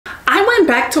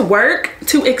back to work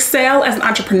to excel as an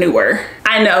entrepreneur.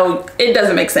 I know it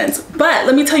doesn't make sense, but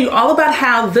let me tell you all about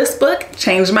how this book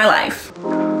changed my life.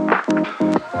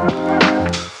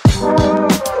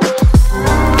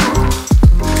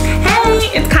 Hey,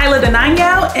 it's Kyla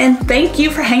Denanyoh, and thank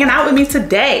you for hanging out with me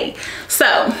today.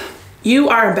 So, you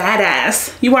are a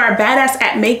badass. You are a badass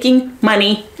at making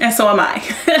money, and so am I.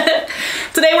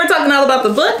 Today we're talking all about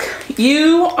the book,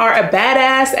 You Are a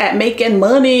Badass at Making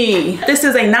Money. This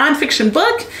is a nonfiction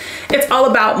book. It's all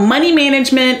about money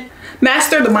management,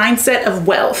 master the mindset of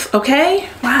wealth, okay?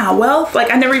 Wow, wealth,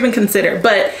 like I never even considered,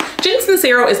 but Jen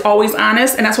Sincero is always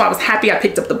honest, and that's why I was happy I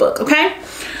picked up the book, okay?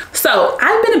 So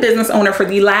I've been a business owner for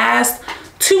the last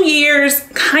 2 years,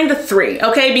 kind of 3,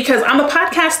 okay? Because I'm a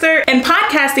podcaster, and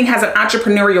podcasting has an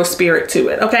entrepreneurial spirit to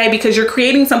it, okay? Because you're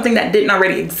creating something that didn't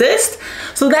already exist.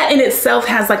 So that in itself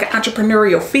has like an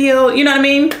entrepreneurial feel, you know what I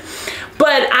mean?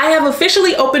 But I have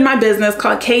officially opened my business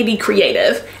called KD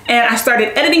Creative, and I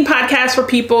started editing podcasts for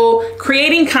people,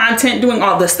 creating content, doing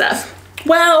all this stuff.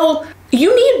 Well,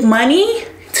 you need money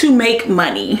to make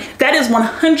money. That is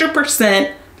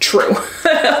 100% true,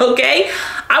 okay?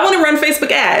 I want to run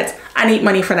Facebook ads. I need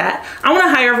money for that. I want to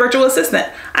hire a virtual assistant.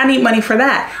 I need money for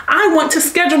that. I want to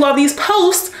schedule all these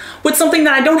posts with something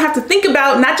that I don't have to think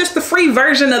about, not just the free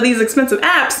version of these expensive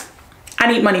apps.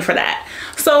 I need money for that.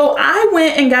 So I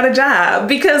went and got a job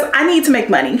because I need to make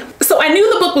money. So I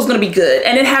knew the book was going to be good,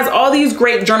 and it has all these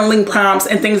great journaling prompts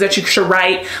and things that you should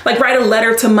write, like write a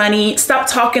letter to money, stop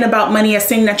talking about money as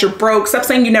saying that you're broke, stop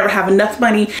saying you never have enough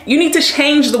money. You need to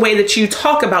change the way that you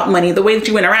talk about money, the way that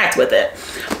you interact with it.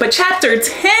 But chapter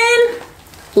 10,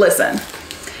 listen,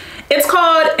 it's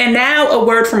called And Now a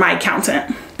Word from My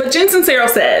Accountant. But Jen Sincero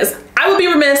says, I would be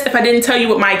remiss if I didn't tell you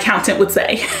what my accountant would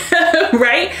say,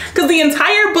 right? Because the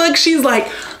entire book, she's like,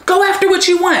 go after what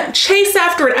you want, chase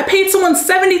after it. I paid someone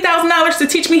 $70,000 to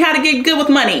teach me how to get good with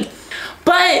money.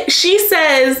 But she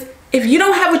says, if you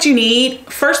don't have what you need,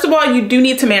 first of all, you do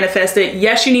need to manifest it.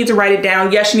 Yes, you need to write it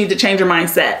down. Yes, you need to change your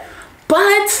mindset.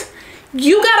 But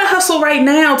you gotta hustle right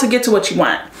now to get to what you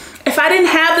want. If I didn't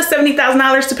have the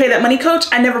 $70,000 to pay that money coach,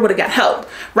 I never would have got help,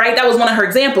 right? That was one of her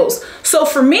examples. So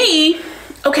for me,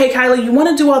 okay, Kyla, you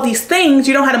want to do all these things,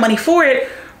 you don't have the money for it,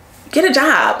 get a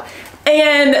job.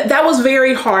 And that was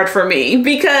very hard for me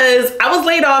because I was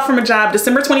laid off from a job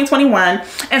December 2021.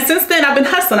 And since then I've been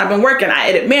hustling, I've been working. I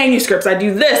edit manuscripts, I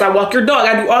do this, I walk your dog,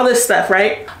 I do all this stuff,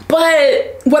 right?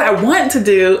 But what I want to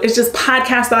do is just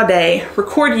podcast all day,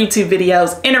 record YouTube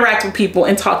videos, interact with people,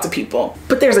 and talk to people.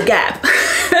 But there's a gap.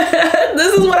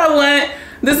 This is what I want.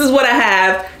 This is what I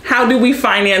have. How do we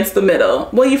finance the middle?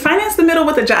 Well, you finance the middle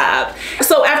with a job.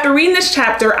 So after reading this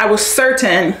chapter, I was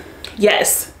certain,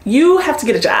 yes, you have to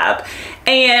get a job.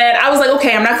 And I was like,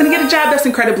 okay, I'm not gonna get a job that's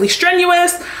incredibly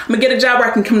strenuous. I'm gonna get a job where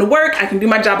I can come to work, I can do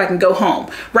my job, I can go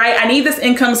home, right? I need this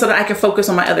income so that I can focus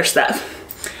on my other stuff.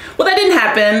 Well, that didn't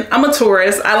happen. I'm a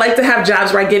tourist. I like to have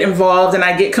jobs where I get involved and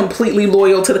I get completely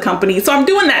loyal to the company. So I'm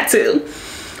doing that too.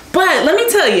 But let me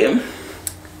tell you,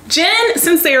 Jen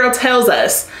Sincero tells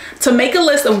us to make a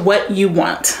list of what you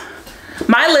want.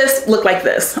 My list looked like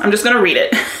this. I'm just gonna read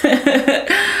it.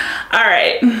 All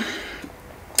right.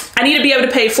 I need to be able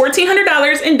to pay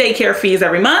 $1,400 in daycare fees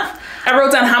every month. I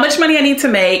wrote down how much money I need to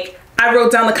make. I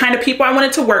wrote down the kind of people I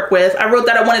wanted to work with. I wrote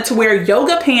that I wanted to wear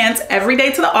yoga pants every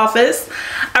day to the office.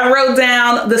 I wrote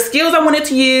down the skills I wanted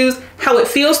to use, how it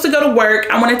feels to go to work.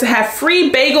 I wanted to have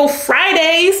free bagel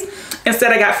Fridays.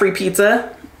 Instead, I got free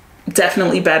pizza.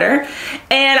 Definitely better.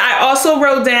 And I also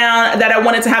wrote down that I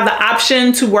wanted to have the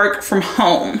option to work from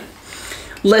home.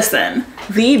 Listen,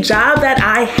 the job that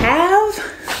I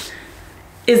have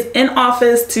is in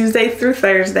office Tuesday through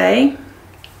Thursday,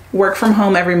 work from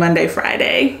home every Monday,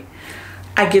 Friday.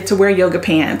 I get to wear yoga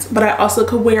pants, but I also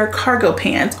could wear cargo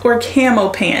pants or camo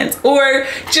pants or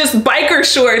just biker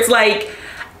shorts. Like,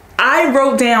 I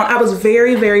wrote down, I was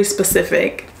very, very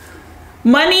specific.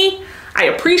 Money, I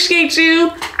appreciate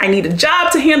you. I need a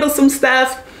job to handle some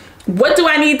stuff. What do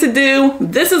I need to do?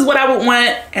 This is what I would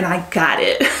want, and I got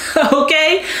it,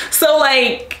 okay? So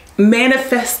like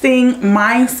manifesting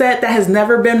mindset, that has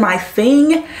never been my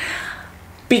thing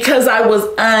because I was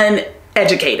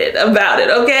uneducated about it,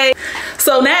 okay?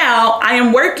 So now I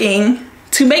am working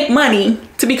to make money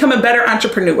to become a better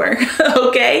entrepreneur,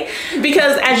 okay?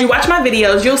 Because as you watch my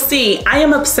videos, you'll see I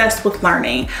am obsessed with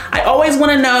learning. I always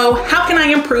wanna know, how can I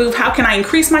improve? How can I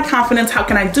increase my confidence? How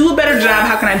can I do a better job?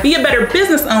 How can I be a better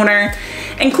business owner?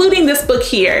 Including this book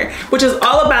here, which is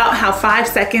all about how 5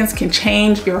 seconds can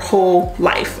change your whole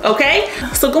life, okay?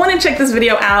 So go in and check this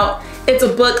video out. It's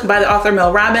a book by the author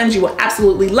Mel Robbins. You will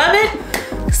absolutely love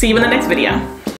it. See you in the next video.